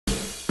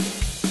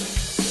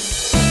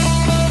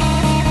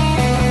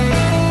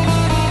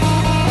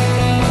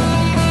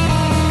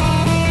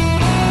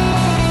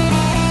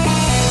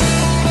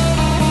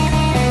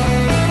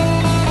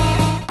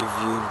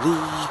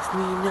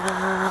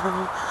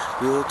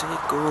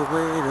take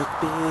away the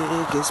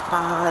biggest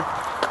part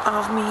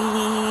of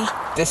me.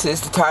 This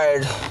is the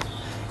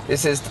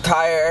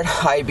tired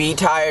I be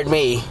tired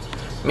me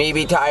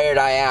be tired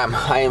I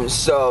am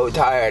so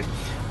tired.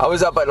 I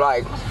was up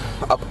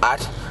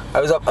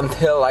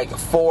until like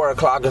 4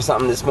 o'clock or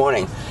something this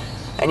morning,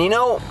 and you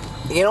know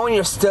when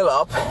you're still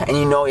up and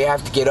you know you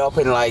have to get up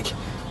in like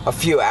a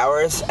few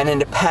hours, and then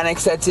the panic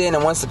sets in,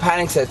 and once the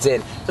panic sets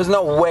in, there's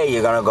no way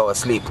you're gonna go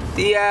asleep.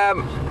 The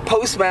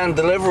postman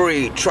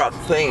delivery truck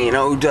thing,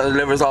 who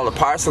delivers all the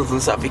parcels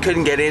and stuff, he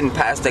couldn't get in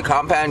past the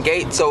compound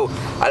gate, so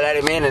I let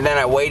him in, and then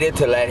I waited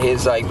to let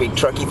his like big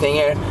trucky thing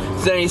in.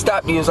 So then he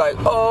stopped and he was like,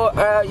 oh,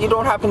 you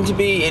don't happen to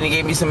be, and he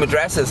gave me some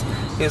addresses.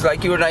 He was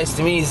like, you were nice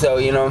to me, so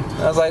I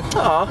was like,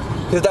 aw,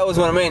 because that was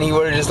when I'm in, he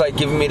would have just like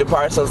given me the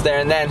parcels there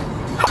and then.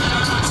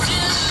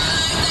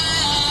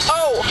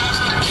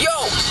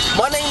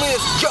 My name is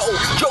Joly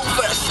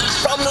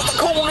from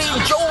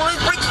TheSacconeJolys,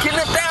 breaking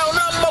it down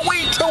on my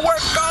way to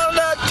work on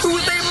a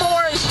Tuesday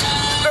morning.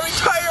 Very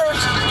tired.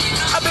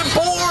 I've been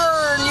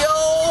born,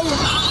 yo.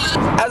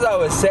 As I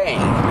was saying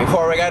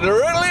before we got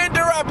really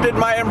interrupted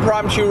my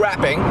impromptu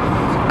rapping,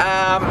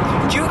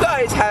 do you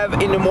guys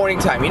have in the morning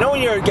time,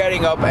 when you're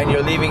getting up and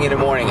you're leaving in the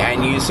morning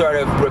and you sort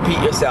of repeat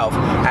yourself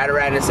at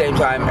around the same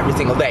time every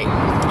single day?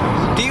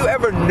 Do you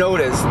ever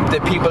notice the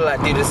people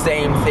that do the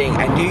same thing,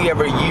 and do you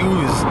ever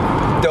use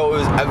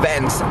those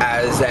events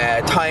as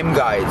time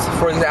guides?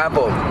 For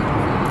example,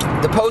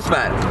 the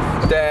postman.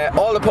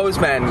 All the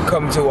postmen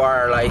come to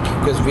our,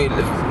 because we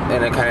live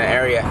in a kind of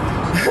area.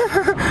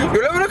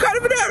 You live in a kind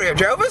of an area,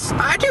 Jovis?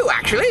 I do,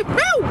 actually.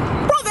 No,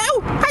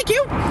 bravo, thank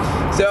you.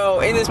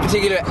 So, in this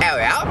particular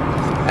area,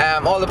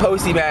 all the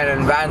postie men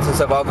and vans and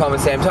stuff all come at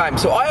the same time.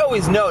 So I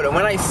always know that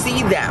when I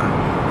see them,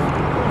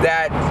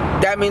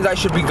 that means I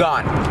should be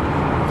gone.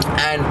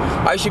 And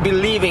I should be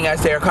leaving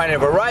as they're kind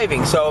of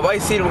arriving. So if I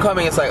see them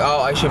coming, it's like,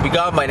 oh, I should be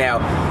gone by now.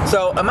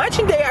 So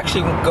imagine they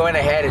actually going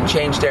ahead and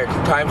change their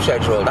time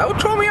schedule. That would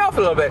throw me off a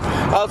little bit.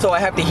 Also, I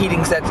have the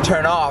heating set to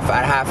turn off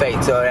at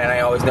 8:30. So then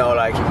I always know,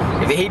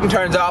 if the heating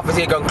turns off, I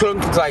see it going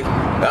clunk. It's like,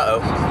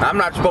 uh-oh, I'm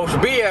not supposed to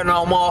be here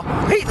no more.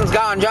 Heating's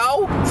gone,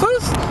 Joe.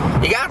 First,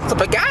 you got to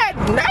be good.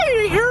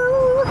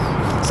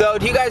 So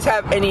do you guys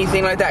have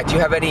anything like that? Do you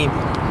have any...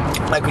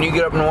 Like when you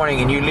get up in the morning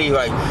and you leave,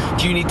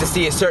 do you need to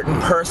see a certain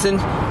person?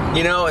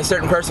 A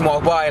certain person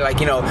walk by,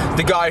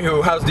 the guy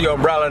who has the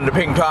umbrella and the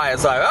pink tie.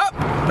 It's like, oh,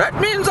 that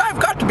means I've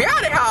got to be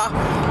out of here.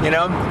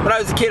 When I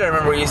was a kid, I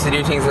remember I used to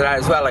do things like that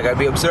as well. Like I'd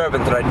be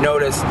observant and I'd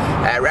notice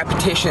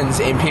repetitions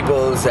in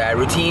people's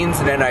routines,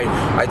 and then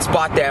I'd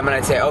spot them and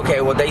I'd say,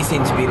 okay, well they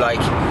seem to be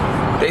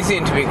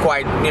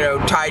quite,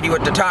 tidy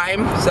with the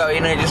time, so, you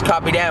just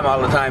copy them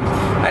all the time.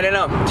 I don't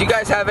know. Do you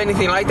guys have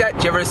anything like that?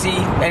 Do you ever see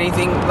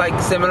anything,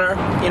 similar?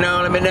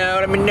 Let me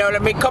know,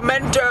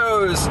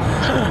 commentos.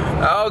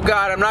 Oh,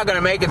 God, I'm not going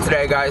to make it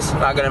today, guys.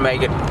 Not going to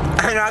make it.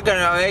 I'm not going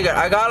to make it.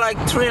 I got,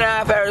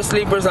 3.5 hours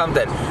sleep or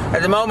something.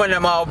 At the moment,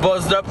 I'm all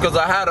buzzed up because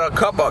I had a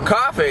cup of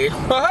coffee.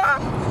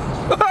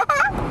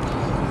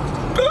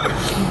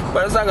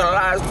 But it's not going to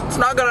last. It's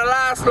not going to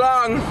last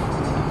long.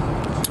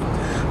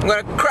 I'm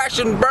going to crash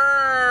and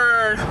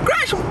burn.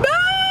 Crash and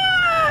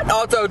burn!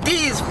 Also,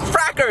 these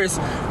frackers,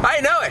 I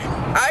know it.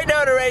 I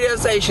know the radio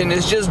station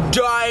is just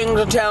dying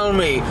to tell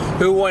me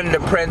who won the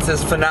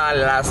Apprentice finale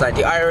last night.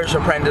 The Irish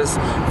Apprentice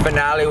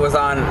finale was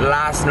on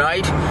last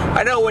night.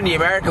 I know when the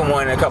American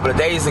one a couple of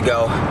days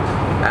ago.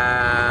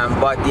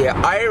 But the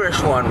Irish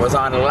one was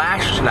on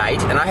last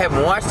night, and I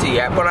haven't watched it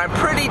yet, but I'm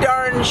pretty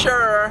darn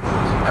sure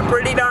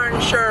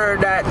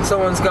that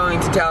someone's going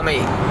to tell me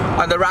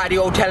on the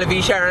radio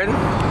television.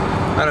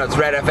 I know it's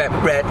Red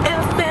FM. Red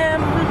FM.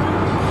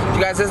 Do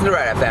you guys listen to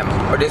Red FM?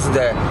 Or this is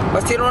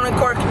what's the other one in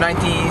Cork?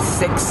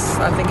 96,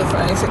 I think it's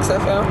 96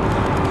 FM.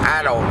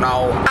 I don't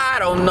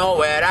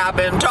know it. I've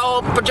been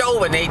told for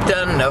Joe and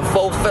Nathan, the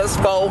full fist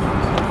full.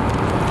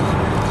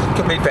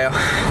 Complete fail.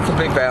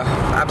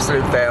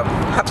 Absolute fail.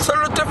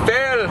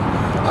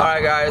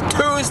 Alright guys,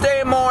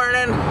 Tuesday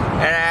morning, and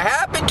a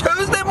happy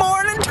Tuesday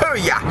morning to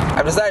ya.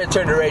 I've decided to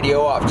turn the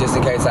radio off just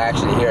in case I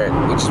actually hear it,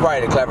 which is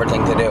probably the clever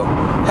thing to do.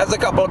 As a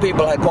couple of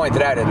people had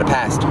pointed out in the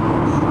past.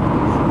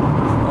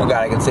 Oh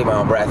God, I can see my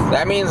own breath.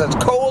 That means it's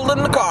cold in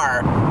the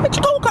car. It's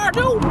a cold car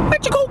too.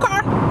 It's a cold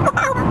car.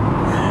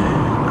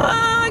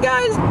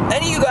 Guys,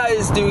 any of you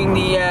guys doing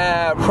the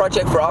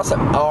Project for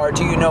Awesome? Or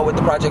do you know what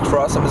the Project for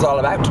Awesome is all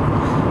about?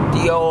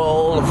 The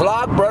old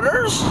Vlog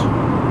brothers,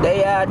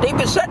 they've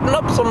been setting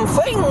up some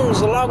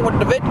things along with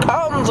the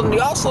VidCons and the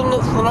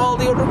awesomeness and all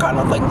the other kind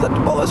of things that the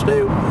boys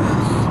do.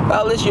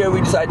 Well, this year we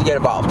decided to get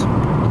involved.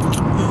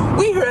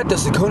 We here at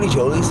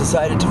TheSacconeJolys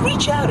decided to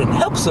reach out and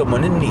help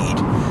someone in need.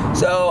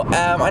 So,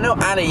 I know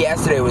Anna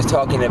yesterday was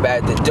talking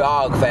about the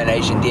Dog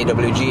Foundation,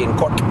 DWG in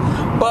Cork,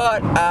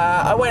 but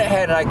I went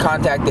ahead and I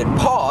contacted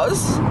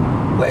PAWS,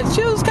 which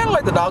is kind of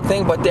like the dog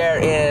thing, but they're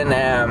in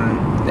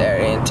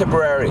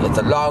Tipperary. It's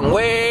a long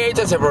way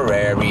to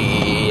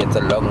Tipperary. It's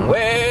a long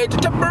way to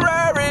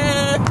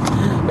Tipperary.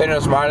 You know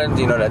Marlins,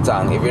 you know that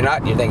song. If you're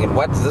not, you're thinking,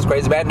 what is this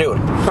crazy man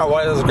doing? Or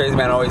what is this crazy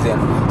man always in?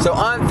 So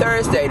on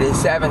Thursday the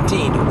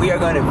 17th, we are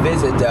going to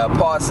visit the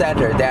Paw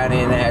Centre down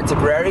in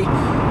Tipperary.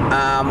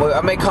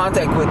 I made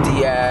contact with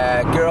the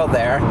girl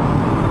there.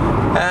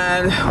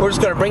 And we're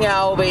just going to bring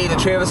Albie, the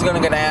three of us are going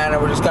to go down,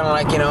 and we're just going to,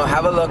 like, you know,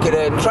 have a look at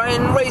it and try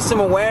and raise some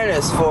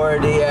awareness for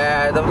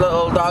the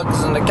little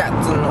dogs and the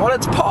cats and, well,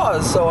 it's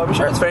paws, so I'm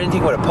sure it's for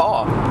anything with a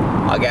paw,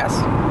 I guess.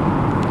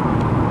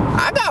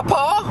 I got a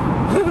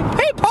paw!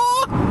 Hey, paw!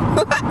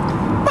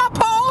 My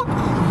paw!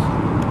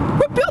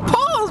 Whip your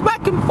paws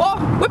back and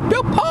forth! Whip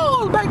your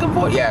paws back and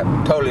forth! Yeah,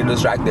 totally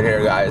distracted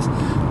here, guys.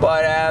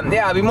 But, yeah,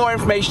 there'll be more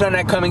information on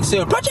that coming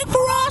soon. Project for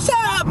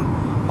Awesome!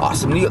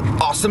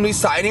 Awesomely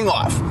signing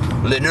off.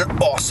 Leonard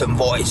Awesome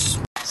Voice.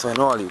 So I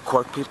know all you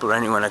Cork people or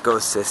anyone that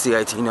goes to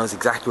CIT knows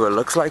exactly what it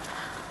looks like.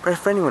 But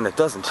for anyone that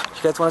doesn't,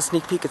 you guys want a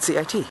sneak peek at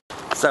CIT?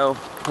 So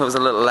it was a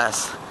little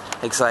less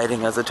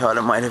exciting as I thought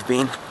it might have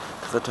been.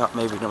 Because I thought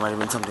maybe there might have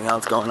been something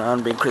else going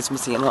on, being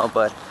Christmassy and all,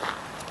 but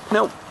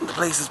nope, the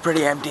place is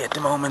pretty empty at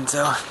the moment,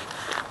 so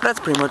that's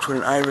pretty much what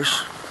an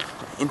Irish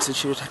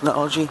Institute of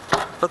Technology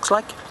looks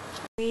like.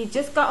 We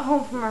just got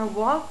home from our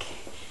walk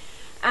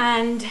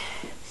and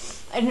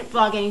I didn't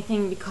vlog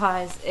anything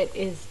because it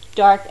is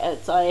dark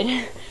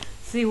outside,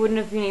 so you wouldn't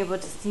have been able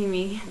to see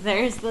me.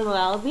 There's little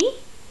Albie.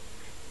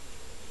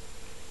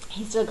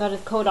 He's still got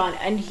his coat on,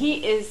 and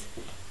he is,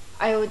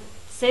 I would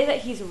say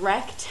that he's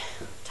wrecked,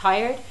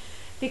 tired,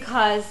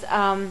 because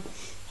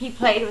he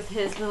played with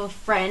his little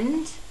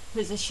friend,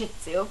 who's a Shih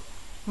Tzu,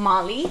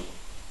 Molly,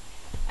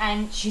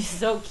 and she's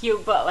so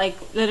cute, but like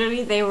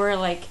literally they were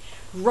like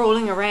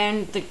rolling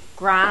around the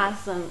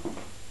grass and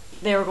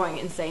they were going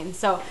insane.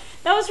 So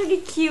that was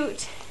really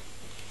cute,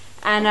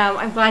 and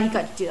I'm glad he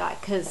got to do that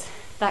because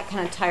that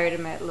kind of tired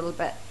him out a little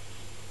bit.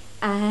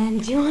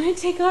 And do you want to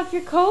take off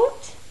your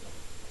coat,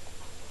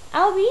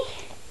 Albie?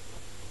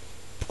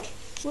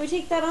 Will we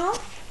take that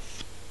off?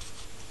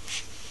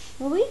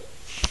 Will we?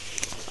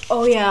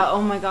 Oh yeah,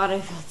 oh my god,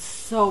 I felt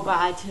so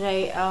bad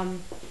today.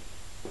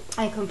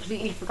 I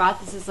completely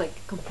forgot. This is like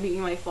completely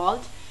my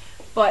fault.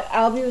 But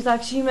Albie was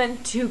actually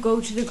meant to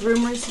go to the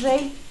groomers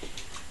today,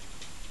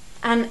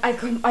 and I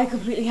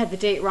completely had the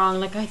date wrong.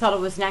 Like, I thought it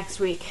was next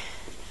week.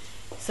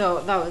 So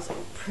that was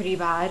pretty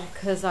bad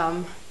because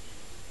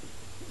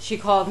she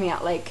called me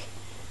at like,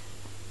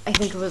 I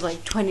think it was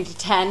like 20 to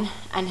 10,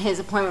 and his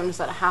appointment was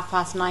at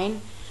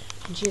 9:30.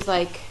 And she's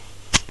like,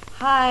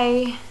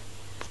 hi.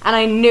 And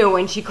I knew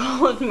when she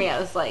called me, I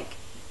was like,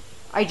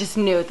 I just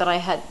knew that I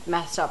had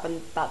messed up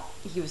and that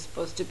he was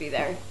supposed to be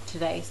there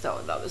today.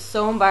 So that was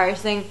so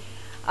embarrassing.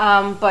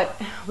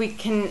 But we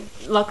can,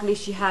 luckily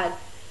she had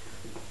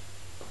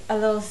a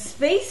little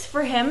space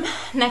for him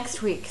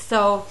next week.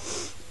 So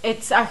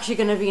it's actually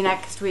going to be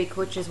next week,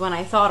 which is when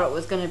I thought it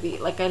was going to be.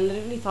 Like, I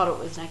literally thought it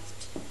was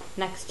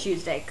next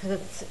Tuesday, because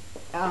it's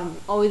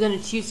always on a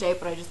Tuesday,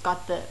 but I just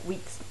got the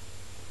weeks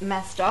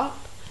messed up.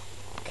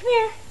 Come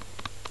here.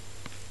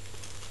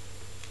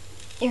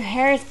 Your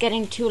hair is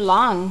getting too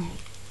long.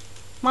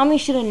 Mommy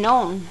should have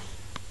known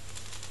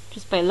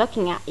just by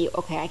looking at you.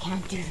 Okay, I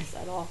can't do this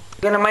at all.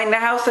 You gonna mind the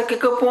house like a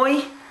good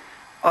boy?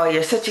 Oh,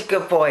 you're such a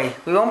good boy.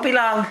 We won't be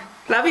long.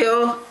 Love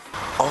you.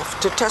 Off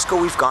to Tesco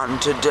we've gone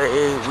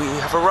today. We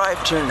have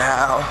arrived here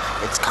now.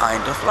 It's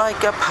kind of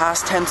like a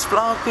past tense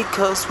vlog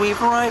because we've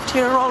arrived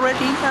here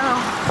already now.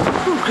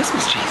 Ooh,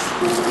 Christmas trees.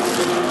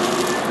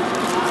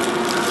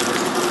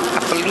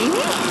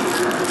 Appleini?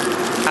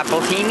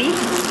 Appletini?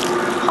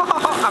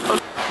 Apple.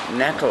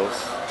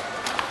 Nettles.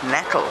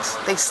 Nettles.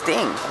 They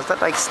sting. Is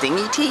that like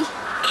stingy tea?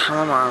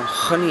 Come on,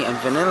 honey and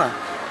vanilla.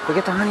 We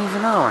get the honey and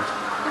vanilla one.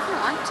 If you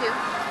want to.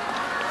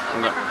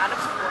 I've never had it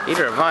before.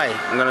 Either have I.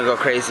 I'm gonna go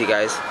crazy,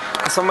 guys.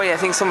 I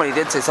think somebody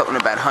did say something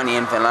about honey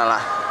and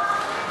vanilla.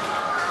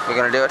 We're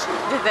gonna do it?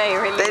 Did they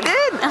really? They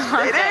did!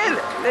 They did!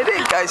 They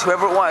did! Guys,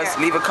 whoever it was,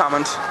 leave a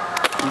comment.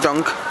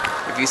 Dunk.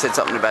 If you said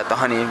something about the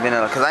honey and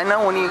vanilla. Because I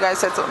know one of you guys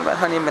said something about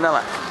honey and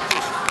vanilla.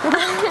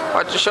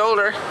 Watch your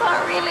shoulder.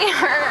 That really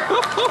hurt.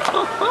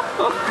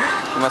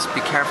 You must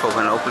be careful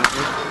when opening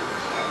it.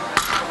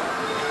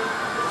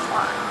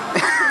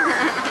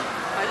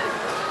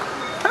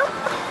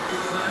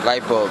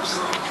 Light bulbs.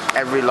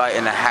 Every light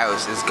in the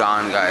house is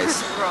gone,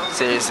 guys.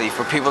 Seriously,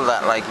 for people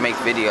that like make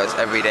videos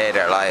every day of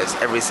their lives,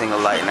 every single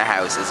light in the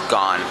house is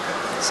gone.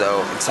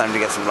 So it's time to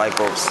get some light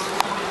bulbs.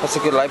 What's a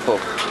good light bulb?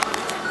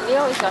 We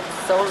always got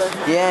soulless.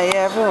 Yeah,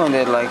 everyone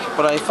did, like,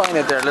 but I find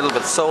that they're a little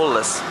bit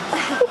soulless.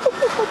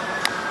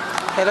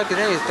 Hey, look at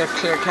these, they're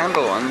clear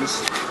candle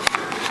ones.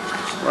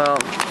 Well,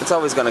 it's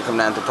always going to come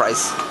down to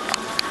price.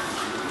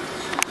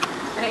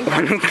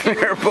 One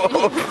clear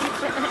bulb.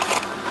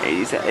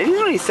 80 cents. It is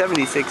only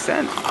 76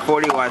 cents.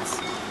 40 watts.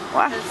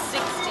 What? There's 60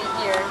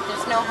 here.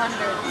 There's no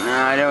hundreds. No,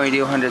 I don't really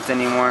do hundreds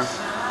anymore.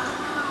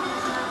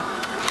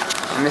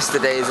 I miss the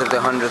days of the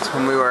hundreds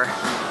when we were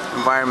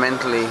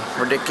environmentally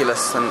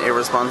ridiculous and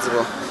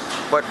irresponsible.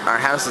 But our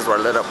houses were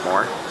lit up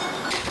more.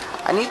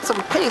 I need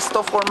some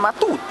pesto for my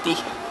tutti.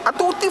 A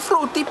tutti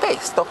frutti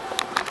pesto.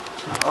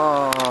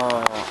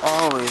 Oh,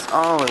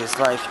 always,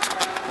 like,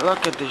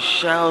 Look at the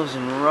shelves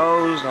in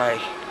rows,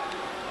 like,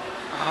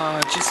 oh,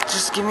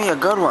 just give me a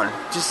good one.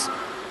 Just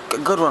a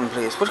good one,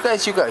 please. What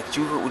guys you got?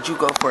 Would you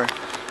go for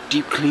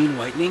deep clean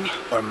whitening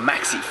or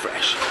maxi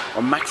fresh?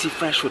 Or maxi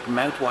fresh with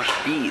mouthwash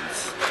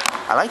beads?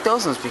 I like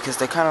those ones because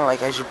they're kind of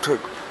like as you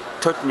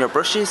touching your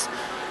brushes.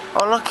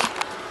 Oh look,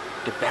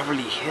 the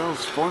Beverly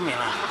Hills formula.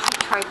 I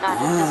tried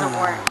that, it doesn't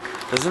work.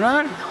 Does it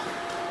not?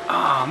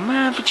 Oh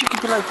man, but you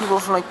could be like people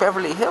from like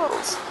Beverly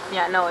Hills.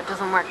 Yeah, no, it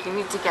doesn't work. You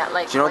need to get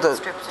like white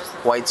strips or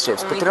something. White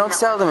strips, but they don't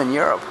sell them in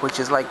Europe, which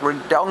is like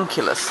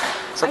redonkulous.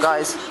 So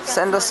guys,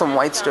 send us some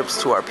white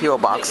strips to our PO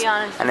box,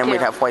 and then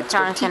we'd have white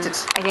strip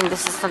teeters. I think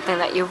this is something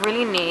that you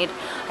really need.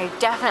 I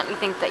definitely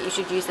think that you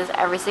should use this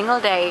every single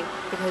day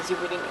because you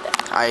really need it.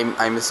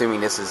 I'm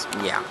assuming this is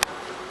yeah.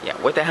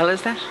 What the hell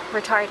is that?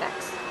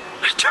 Retardex.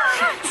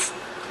 Retardex.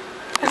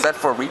 Is that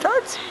for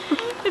retards?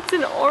 It's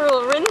an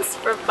oral rinse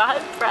for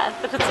bad breath,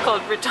 but it's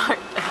called Retardex.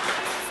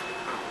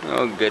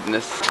 Oh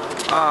goodness.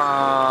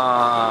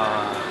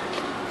 Ah,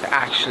 they're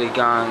actually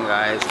gone,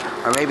 guys.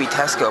 Or maybe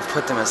Tesco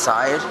put them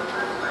aside.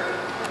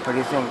 What do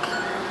you think?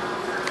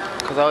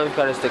 Because all we've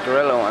got is the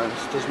gorilla ones.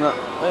 There's no.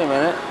 Wait a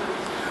minute.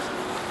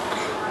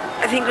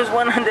 I think there's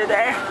one under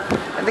there.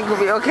 I think we'll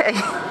be okay.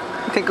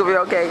 I think we'll be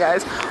okay,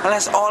 guys.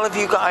 Unless all of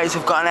you guys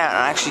have gone out and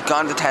actually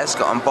gone to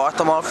Tesco and bought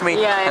them all for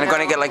me, and are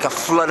going to get like a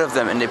flood of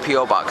them in the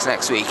PO box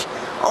next week.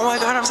 Oh my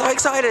god, I'm so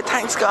excited.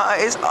 Thanks,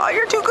 guys. Oh,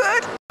 you're too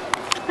good.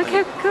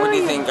 Okay, cool. What do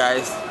you think,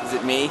 guys? Is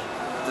it me?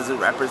 Does it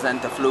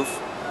represent the floof?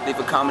 Leave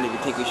a comment if you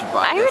think we should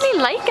buy I this. really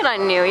like it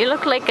on you. You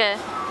look like a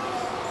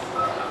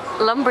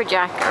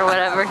lumberjack or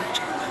whatever.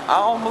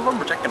 Oh, I'm a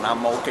lumberjack and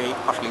I'm okay.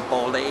 I sleep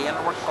all day and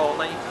I work all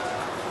day.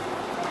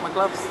 My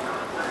gloves.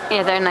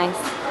 Yeah, they're nice.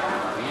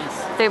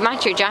 Yes. They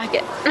match your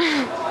jacket.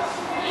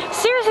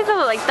 Seriously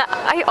though, like that,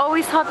 I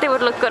always thought they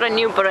would look good on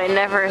you, but I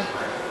never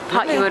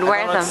thought you would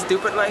wear them.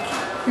 Stupid like?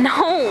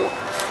 No.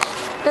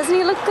 Doesn't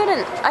he look good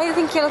in? I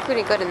think he looked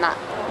really good in that.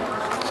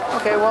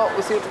 Okay, well,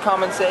 we'll see what the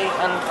comments say,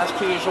 and as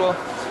per usual.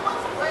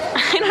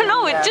 I don't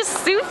know, it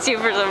just suits you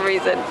for some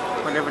reason.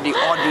 Whatever the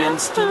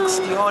audience thinks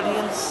the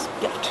audience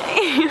get.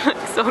 You look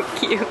so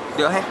cute.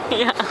 Do I?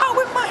 Yeah. Oh,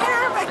 with my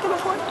hair back and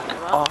forth.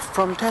 Off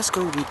from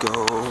Tesco we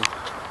go,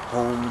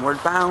 homeward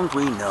bound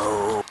we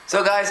know.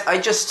 So guys, I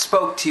just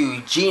spoke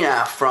to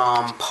Gina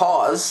from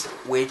PAWS,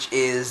 which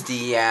is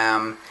the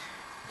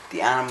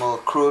animal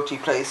cruelty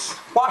place.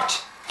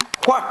 What?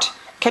 What?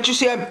 Can't you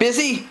see I'm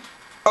busy?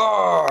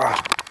 Oh,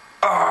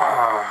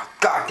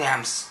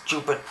 goddamn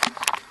stupid.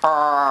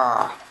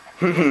 I'm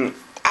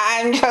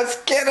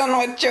just kidding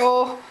with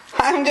you.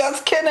 I'm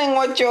just kidding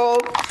with you.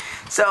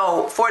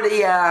 So, for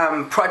the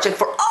project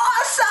for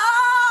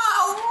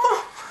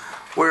awesome,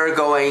 we're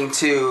going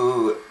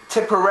to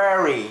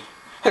Tipperary.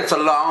 It's a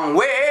long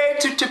way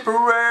to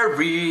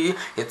Tipperary.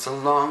 It's a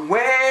long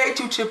way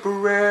to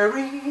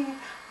Tipperary.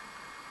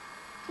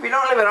 If you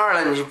don't live in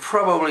Ireland, you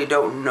probably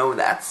don't know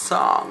that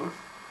song.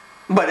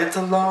 But it's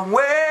a long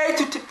way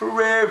to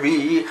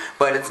Tipperary,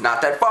 but it's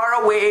not that far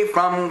away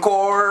from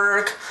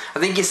Cork. I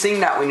think you sing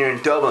that when you're in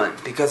Dublin,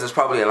 because it's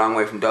probably a long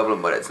way from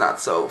Dublin, but it's not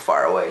so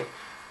far away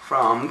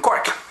from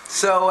Cork.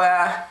 So,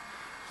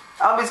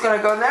 Albie's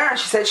gonna go there, and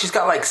she said she's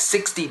got like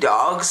 60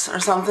 dogs or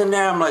something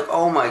there. I'm like,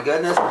 oh my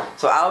goodness.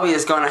 So Albie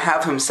is gonna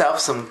have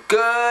himself some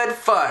good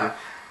fun.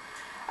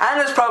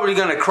 Anna's probably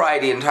gonna cry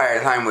the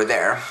entire time we're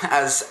there,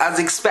 as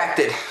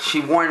expected. She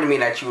warned me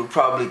that she would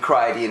probably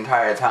cry the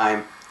entire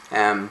time.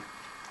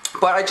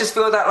 But I just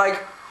feel that,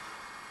 like,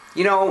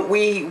 you know,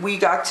 we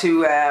get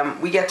to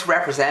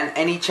represent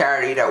any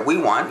charity that we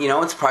want. You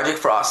know, it's a project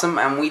for awesome,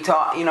 and we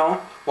thought, you know,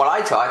 well,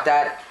 I thought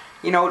that,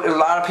 you know, a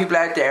lot of people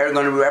out there are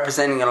going to be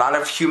representing a lot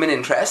of human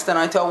interest, and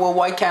I thought, well,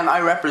 why can't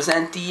I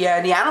represent the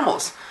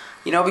animals?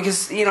 You know,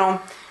 because, you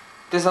know,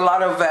 there's a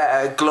lot of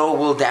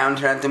global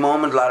downturn at the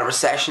moment, a lot of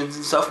recessions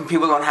and stuff, and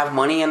people don't have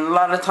money, and a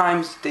lot of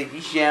times,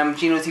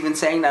 Gino's even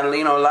saying that,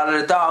 you know, a lot of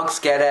the dogs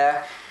get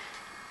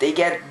they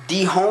get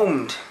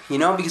dehomed, you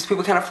know, because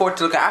people can't afford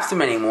to look after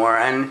them anymore.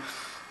 And,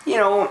 you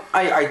know,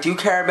 I do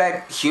care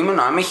about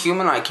I'm a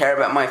human, I care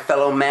about my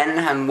fellow men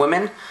and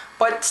women,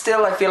 but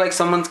still I feel like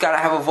someone's got to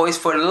have a voice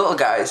for the little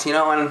guys, you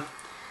know, and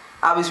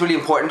Albie's really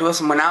important to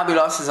us. And when Albie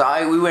lost his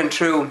eye, we went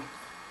through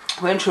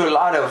a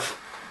lot of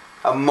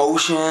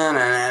emotion,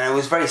 and it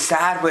was very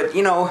sad, but,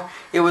 you know,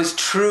 it was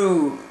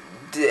true,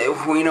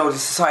 you know, the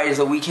societies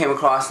that we came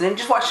across, and then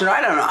just watching it,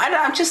 I don't know,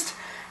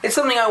 it's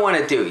something I want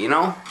to do, you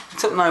know?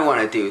 It's something I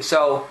want to do.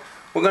 So,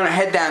 we're going to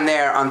head down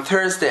there on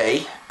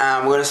Thursday.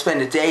 We're going to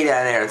spend a day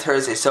down there on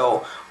Thursday.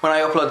 So, when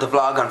I upload the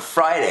vlog on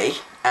Friday,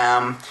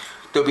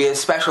 there'll be a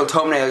special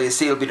thumbnail. You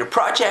see, it'll be the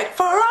Project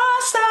for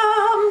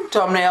Awesome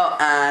thumbnail.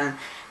 And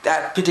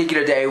that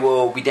particular day,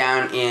 we'll be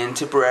down in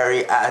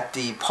Tipperary at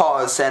the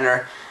PAWS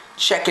Centre,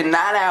 checking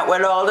that out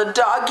with all the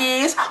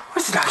doggies.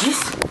 Where's the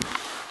doggies?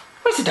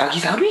 Where's the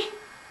doggies, Albie?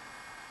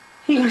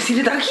 Are you going to see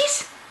the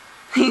doggies?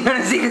 Are you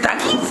going to see the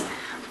doggies?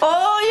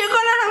 Oh, you're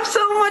gonna have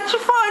so much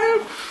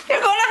fun.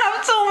 You're gonna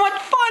have so much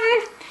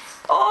fun.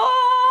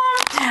 Oh.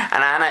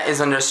 And Anna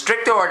is under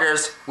strict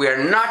orders. We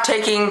are not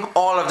taking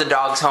all of the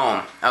dogs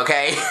home,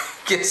 okay?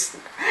 Just,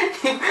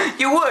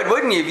 you would,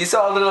 wouldn't you? If you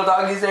saw little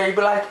doggies there, you'd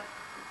be like,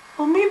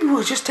 well, maybe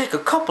we'll just take a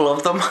couple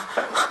of them.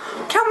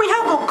 Can we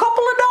have a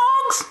couple of